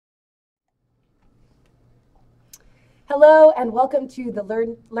Hello and welcome to the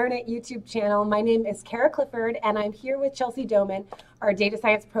Learn It YouTube channel. My name is Kara Clifford and I'm here with Chelsea Doman, our data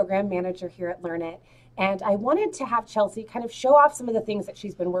science program manager here at Learn It. And I wanted to have Chelsea kind of show off some of the things that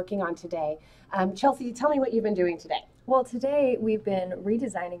she's been working on today. Chelsea, tell me what you've been doing today. Well, today we've been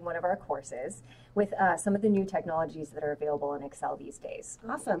redesigning one of our courses with some of the new technologies that are available in Excel these days.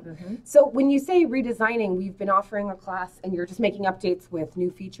 Awesome. So when you say redesigning, we've been offering a class and you're just making updates with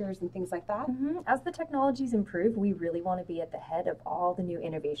new features and things like that? As the technologies improve, we really want to be at the head of all the new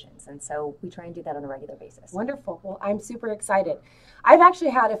innovations. And so we try and do that on a regular basis. Wonderful. Well, I'm super excited. I've actually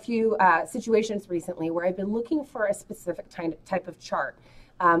had a few situations recently where I've been looking for a specific type of chart.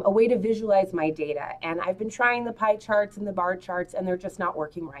 A way to visualize my data. And I've been trying the pie charts and the bar charts and they're just not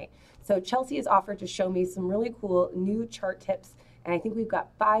working right. So Chelsea has offered to show me some really cool new chart tips. And I think we've got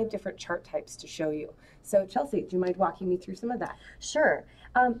 5 different chart types to show you. So Chelsea, do you mind walking me through some of that? Sure.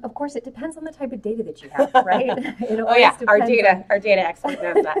 Of course, it depends on the type of data that you have, right? Oh yeah, our data expert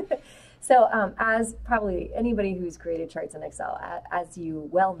knows that. So as probably anybody who's created charts in Excel, as you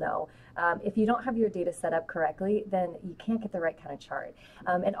well know, if you don't have your data set up correctly, then you can't get the right kind of chart.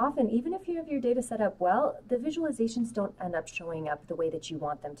 And often, even if you have your data set up well, the visualizations don't end up showing up the way that you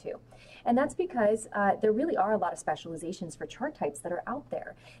want them to. And that's because there really are a lot of specializations for chart types that are out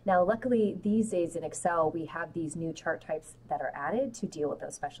there. Now, luckily, these days in Excel, we have these new chart types that are added to deal with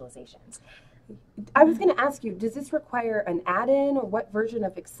those specializations. I was going to ask you, does this require an add-in or what version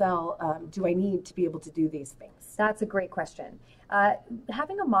of Excel do I need to be able to do these things? That's a great question.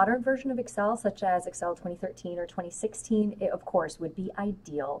 Having a modern version of Excel, such as Excel 2013 or 2016, it, of course, would be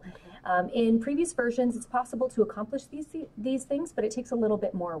ideal. Okay. In previous versions, it's possible to accomplish these things, but it takes a little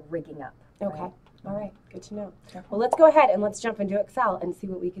bit more rigging up. Okay. Right? All right. Good to know. Okay. Well, let's go ahead and let's jump into Excel and see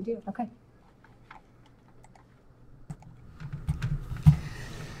what we can do. Okay.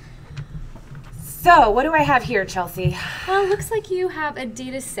 So, what do I have here, Chelsea? Well, it looks like you have a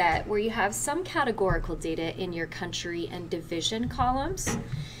data set where you have some categorical data in your country and division columns.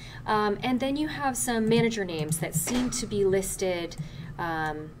 And then you have some manager names that seem to be listed.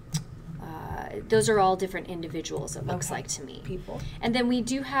 Those are all different individuals, it looks like to me. People. And then we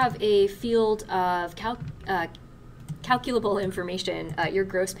do have a field of calculable information, your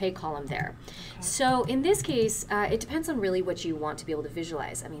gross pay column there. Okay. So in this case, it depends on really what you want to be able to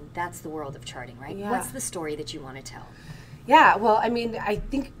visualize. I mean, that's the world of charting, right? Yeah. What's the story that you want to tell? Yeah, well, I mean, I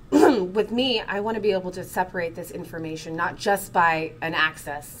think with me, I want to be able to separate this information, not just by an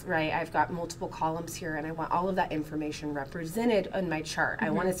axis, right? I've got multiple columns here, and I want all of that information represented in my chart. I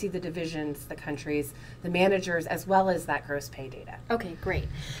want to see the divisions, the countries, the managers, as well as that gross pay data. Okay, great.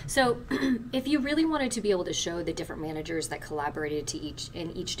 So if you really wanted to be able to show the different managers that collaborated in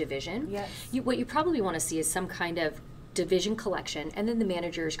each division, yes. What you probably want to see is some kind of division collection and then the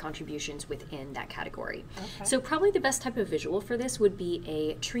manager's contributions within that category. Okay. So probably the best type of visual for this would be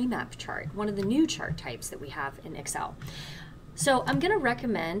a tree map chart, one of the new chart types that we have in Excel. So I'm going to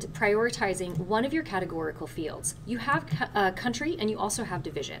recommend prioritizing one of your categorical fields. You have country and you also have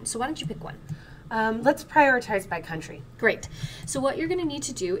division. So why don't you pick one? Let's prioritize by country. Great. So what you're going to need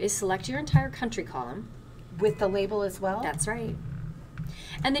to do is select your entire country column. With the label as well? That's right.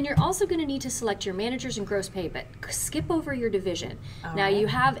 And then you're also going to need to select your managers and gross pay, but skip over your division. All now right. You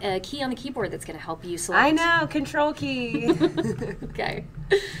have a key on the keyboard that's going to help you select. I know, control key. Okay,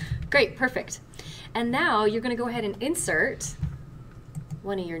 great, perfect. And now you're going to go ahead and insert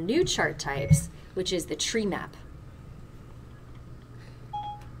one of your new chart types, which is the tree map.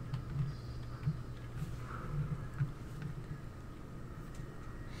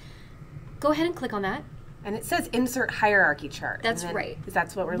 Go ahead and click on that. And it says insert hierarchy chart. That's right.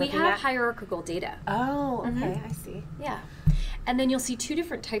 That's what we're looking at? We have hierarchical data. Oh, okay, I see. Yeah. And then you'll see 2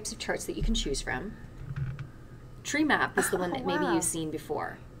 different types of charts that you can choose from. Tree map is the one that maybe you've seen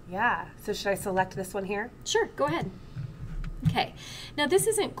before. Yeah. So should I select this one here? Sure, go ahead. Okay. Now this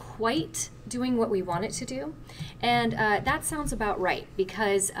isn't quite doing what we want it to do. And that sounds about right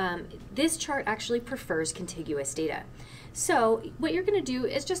because this chart actually prefers contiguous data. So what you're going to do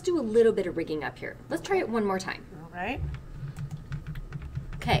is just do a little bit of rigging up here. Let's try it one more time. All right.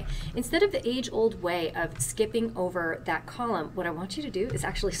 Okay, instead of the age-old way of skipping over that column, what I want you to do is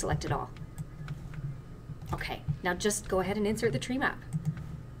actually select it all. Okay, now just go ahead and insert the tree map.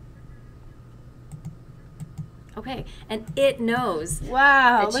 Okay, and it knows that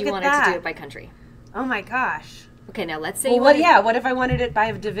you wanted to do it by country. Oh my gosh. Okay, now let's say what if I wanted it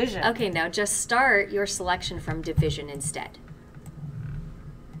by division? Okay, now just start your selection from division instead.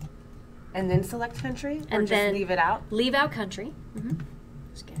 And then select country? And just leave it out? Leave out country.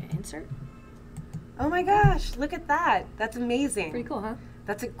 Just get an insert. Oh my gosh, look at that. That's amazing. Pretty cool, huh?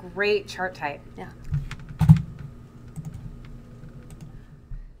 That's a great chart type. Yeah.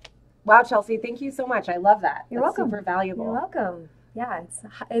 Wow, Chelsea, thank you so much. I love that. You're That's welcome. Super valuable. You're welcome. Yeah,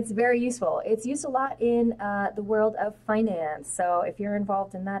 it's very useful. It's used a lot in the world of finance. So if you're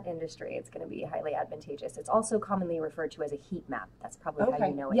involved in that industry, it's going to be highly advantageous. It's also commonly referred to as a heat map. That's probably how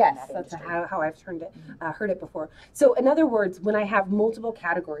you know it in that industry. That's how I've heard it before. So in other words, when I have multiple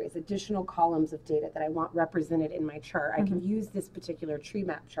categories, additional columns of data that I want represented in my chart, I can use this particular tree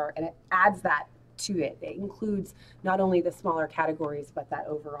map chart, and it adds that to it. It includes not only the smaller categories, but that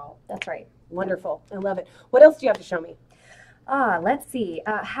overall. That's right. Wonderful. I love it. What else do you have to show me? Let's see.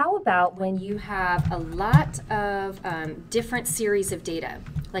 How about when you have a lot of different series of data?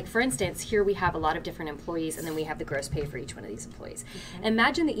 Like for instance, here we have a lot of different employees, and then we have the gross pay for each one of these employees.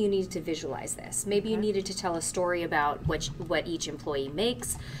 Imagine that you needed to visualize this. Maybe you needed to tell a story about what each employee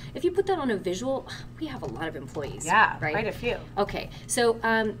makes. If you put that on a visual, we have a lot of employees. Yeah, right? Quite a few. Okay, so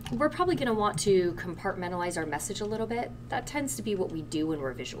we're probably going to want to compartmentalize our message a little bit. That tends to be what we do when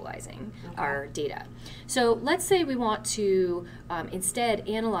we're visualizing our data. So let's say we want to instead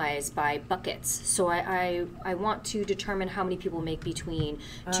analyze by buckets. So I want to determine how many people make between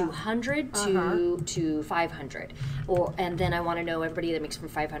 200 to 500, and then I want to know everybody that makes from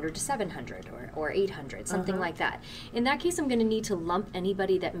 500 to 700 or 800, something like that. In that case, I'm going to need to lump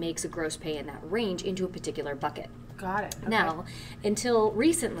anybody that makes a gross pay in that range into a particular bucket. Got it. Okay. Now, until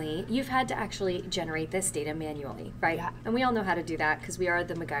recently, you've had to actually generate this data manually, right? Yeah. And we all know how to do that because we are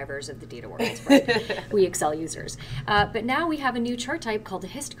the MacGyvers of the data world, right? We Excel users. But now we have a new chart type called a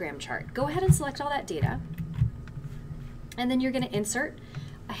histogram chart. Go ahead and select all that data, and then you're going to insert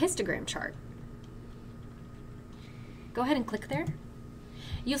a histogram chart. Go ahead and click there.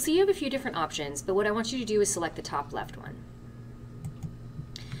 You'll see you have a few different options, but what I want you to do is select the top left one.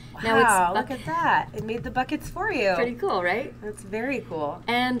 Wow, look at that. It made the buckets for you. Pretty cool, right? That's very cool.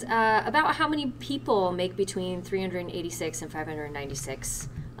 And about how many people make between $386 and $596?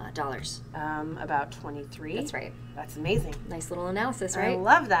 About 23. That's right. That's amazing. Nice little analysis, right? I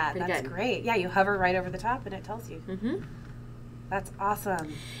love that. Pretty That's good. great. Yeah, you hover right over the top and it tells you. That's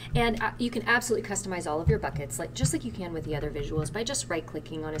awesome. And you can absolutely customize all of your buckets, just like you can with the other visuals, by just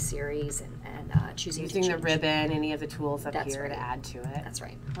right-clicking on a series and choosing using the ribbon, any of the tools up here to add to it. That's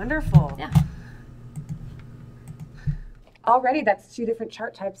right. Wonderful. Yeah. Already, that's two different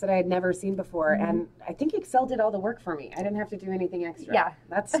chart types that I had never seen before, and I think Excel did all the work for me. I didn't have to do anything extra. Yeah.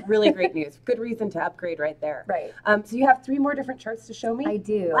 That's really great news. Good reason to upgrade right there. Right. So you have 3 more different charts to show me? I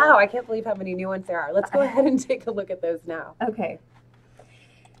do. Wow, I can't believe how many new ones there are. Let's go ahead and take a look at those now. Okay.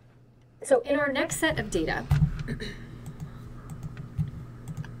 So in our next set of data,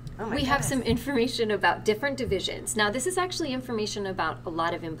 we have some information about different divisions. Now, this is actually information about a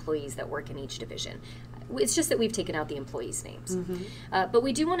lot of employees that work in each division. It's just that we've taken out the employees' names. But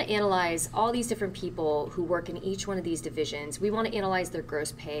we do want to analyze all these different people who work in each one of these divisions. We want to analyze their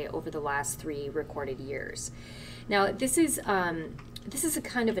gross pay over the last 3 recorded years. Now, this is a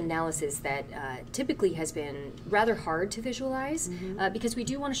kind of analysis that typically has been rather hard to visualize because we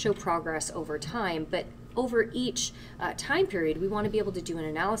do want to show progress over time, but over each time period, we want to be able to do an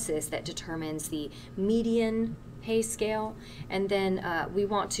analysis that determines the median pay scale, and then we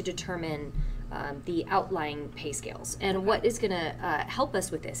want to determine the outlying pay scales. And what is going to help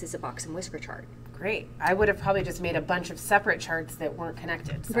us with this is a box and whisker chart. Great. I would have probably just made a bunch of separate charts that weren't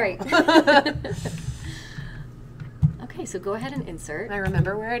connected. So. Right. Okay, so go ahead and insert. I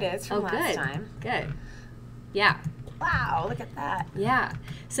remember where it is from last time. Good. Yeah. Wow, look at that. Yeah.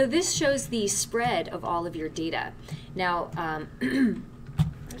 So this shows the spread of all of your data. Now,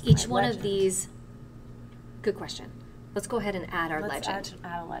 each one of these, good question. Let's go ahead and add our legend.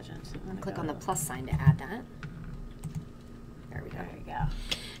 Add a legend. Click on the plus sign to add that. There we go. There you go.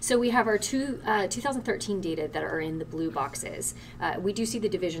 So we have our 2013 data that are in the blue boxes. We do see the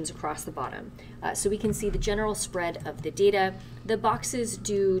divisions across the bottom. So we can see the general spread of the data. The boxes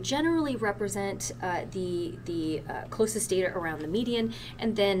do generally represent the closest data around the median,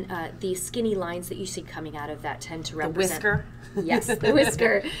 and then the skinny lines that you see coming out of that tend to represent... The whisker? Yes, the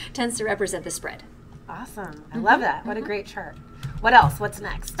whisker tends to represent the spread. Awesome. I love that. What a great chart. What else? What's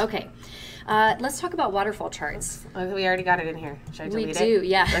next? Okay. Let's talk about waterfall charts. Oh, we already got it in here. Should I delete it? We do,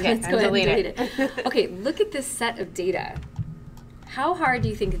 yeah. Okay, Let's go ahead and delete it. Okay, look at this set of data. How hard do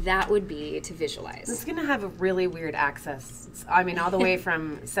you think that would be to visualize? It's going to have a really weird access. I mean, all the way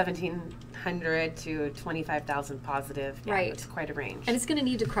from 1,700 to 25,000 positive. Yeah, right. It's quite a range. And it's going to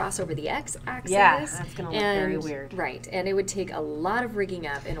need to cross over the x-axis. Yeah, that's going to look very weird. Right, and it would take a lot of rigging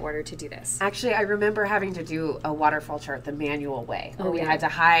up in order to do this. Actually, I remember having to do a waterfall chart the manual way, where we yeah. had to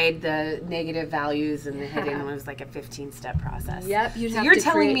hide the negative values and the hidden, and it was like a 15-step process. Yep. So you're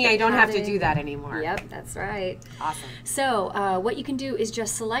telling me I don't have to do that anymore. Yep, that's right. Awesome. So what you you can do is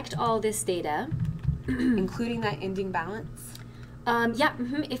just select all this data. Including that ending balance?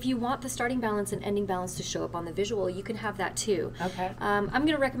 If you want the starting balance and ending balance to show up on the visual, you can have that too. Okay. I'm going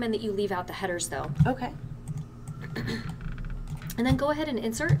to recommend that you leave out the headers though. Okay. And then go ahead and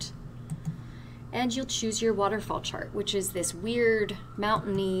insert. And you'll choose your waterfall chart, which is this weird,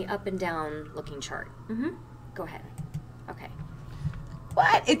 mountainy, up and down looking chart. Go ahead. Okay.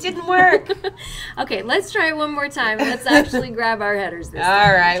 What? It didn't work. Okay, let's try it one more time. Let's actually grab our headers this time.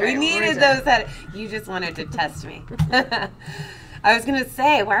 All right, we needed those headers. You just wanted to test me. I was going to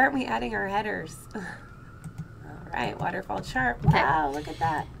say, why aren't we adding our headers? All right, waterfall chart. Wow, look at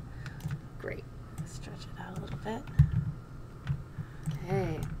that. Great. Stretch it out a little bit.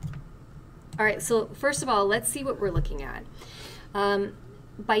 Okay. All right, so first of all, let's see what we're looking at.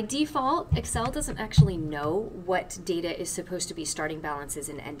 By default, Excel doesn't actually know what data is supposed to be starting balances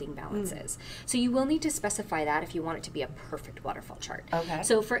and ending balances. So you will need to specify that if you want it to be a perfect waterfall chart. Okay.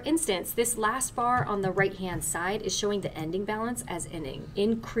 So for instance, this last bar on the right-hand side is showing the ending balance as an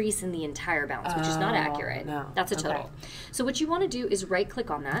increase in the entire balance, which is not accurate. No. That's a total. So what you want to do is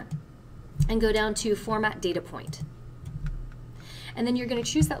right-click on that and go down to Format Data Point. And then you're going to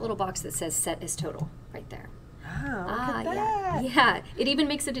choose that little box that says Set as Total right there. Oh, look at that. Yeah, it even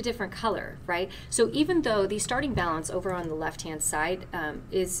makes it a different color, right? So even though the starting balance over on the left-hand side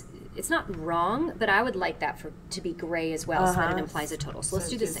it's not wrong, but I would like that to be gray as well, so that it implies a total. So let's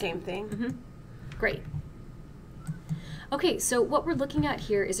do the same thing. Great. Okay, so what we're looking at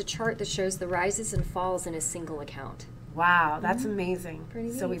here is a chart that shows the rises and falls in a single account. Wow, that's amazing.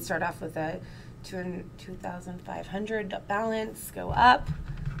 Pretty So we neat. start off with a 2,500 balance, go up,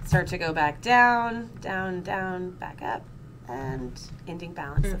 start to go back down, down, down, back up, and ending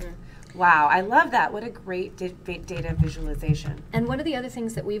balance. Wow, I love that. What a great data visualization. And one of the other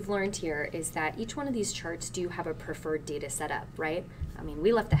things that we've learned here is that each one of these charts do have a preferred data setup, right? I mean,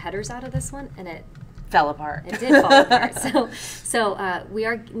 we left the headers out of this one, and it fell apart. It did fall apart. So we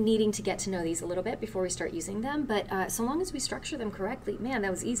are needing to get to know these a little bit before we start using them. But so long as we structure them correctly, man,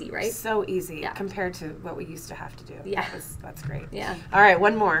 that was easy, right? So easy compared to what we used to have to do. Yeah. That's great. Yeah. All right,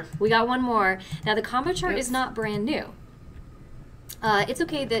 one more. We got one more. Now the combo chart is not brand new. It's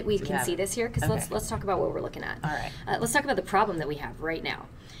okay that we can see this here because let's talk about what we're looking at. All right. Let's talk about the problem that we have right now.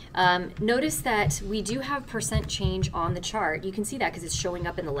 Notice that we do have percent change on the chart. You can see that because it's showing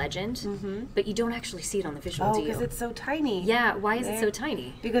up in the legend, but you don't actually see it on the visual, do you? because it's so tiny. Yeah, why is it so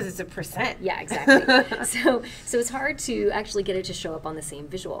tiny? Because it's a percent. Yeah, exactly. so it's hard to actually get it to show up on the same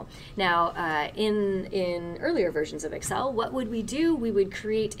visual. Now, in earlier versions of Excel, what would we do? We would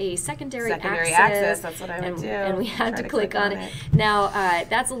create a secondary axis. That's what I would do. And we had to click on it. Now,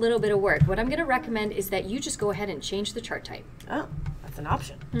 that's a little bit of work. What I'm going to recommend is that you just go ahead and change the chart type. Oh, that's an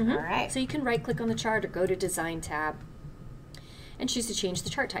option. All right. So you can right-click on the chart or go to Design tab and choose to change the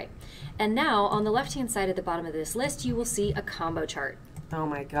chart type. And now, on the left-hand side at the bottom of this list, you will see a combo chart. Oh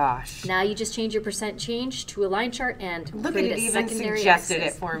my gosh. Now you just change your percent change to a line chart and Look at create it, a even secondary suggested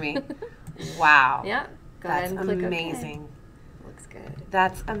axis. it for me. Wow. Yeah. Go ahead That's and click amazing. OK. Looks good.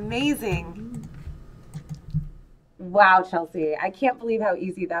 That's amazing. Wow, Chelsea. I can't believe how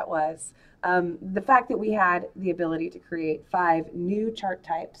easy that was. The fact that we had the ability to create 5 new chart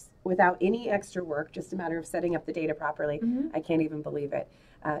types without any extra work, just a matter of setting up the data properly, I can't even believe it.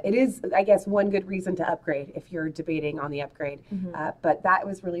 It is, I guess, one good reason to upgrade if you're debating on the upgrade. But that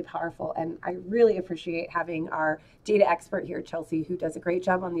was really powerful. And I really appreciate having our data expert here, Chelsea, who does a great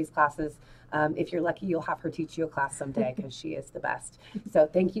job on these classes. If you're lucky, you'll have her teach you a class someday because she is the best. So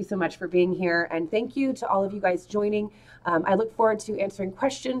thank you so much for being here. And thank you to all of you guys joining. I look forward to answering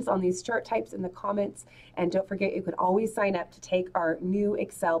questions on these chart types in the comments. And don't forget, you can always sign up to take our new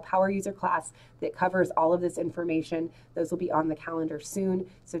Excel Power User class that covers all of this information. Those will be on the calendar soon.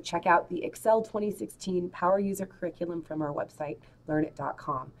 So check out the Excel 2016 Power User curriculum from our website,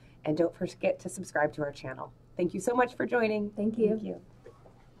 learnit.com. And don't forget to subscribe to our channel. Thank you so much for joining. Thank you. Thank you.